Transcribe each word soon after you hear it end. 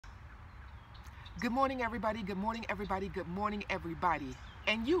Good morning, everybody. Good morning, everybody. Good morning, everybody.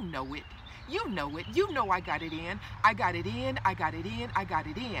 And you know it. You know it. You know I got it in. I got it in. I got it in. I got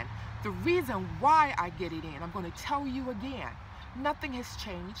it in. The reason why I get it in, I'm going to tell you again. Nothing has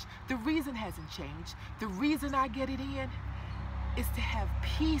changed. The reason hasn't changed. The reason I get it in is to have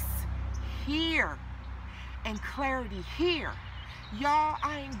peace here and clarity here. Y'all,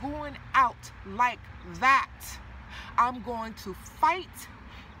 I ain't going out like that. I'm going to fight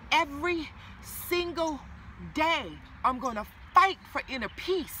every single day. I'm going to fight for inner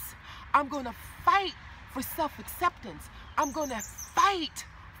peace. I'm going to fight for self-acceptance. I'm going to fight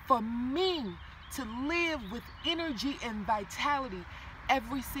for me to live with energy and vitality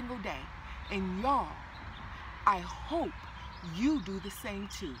every single day. And y'all, I hope you do the same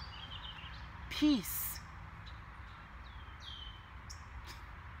too. Peace.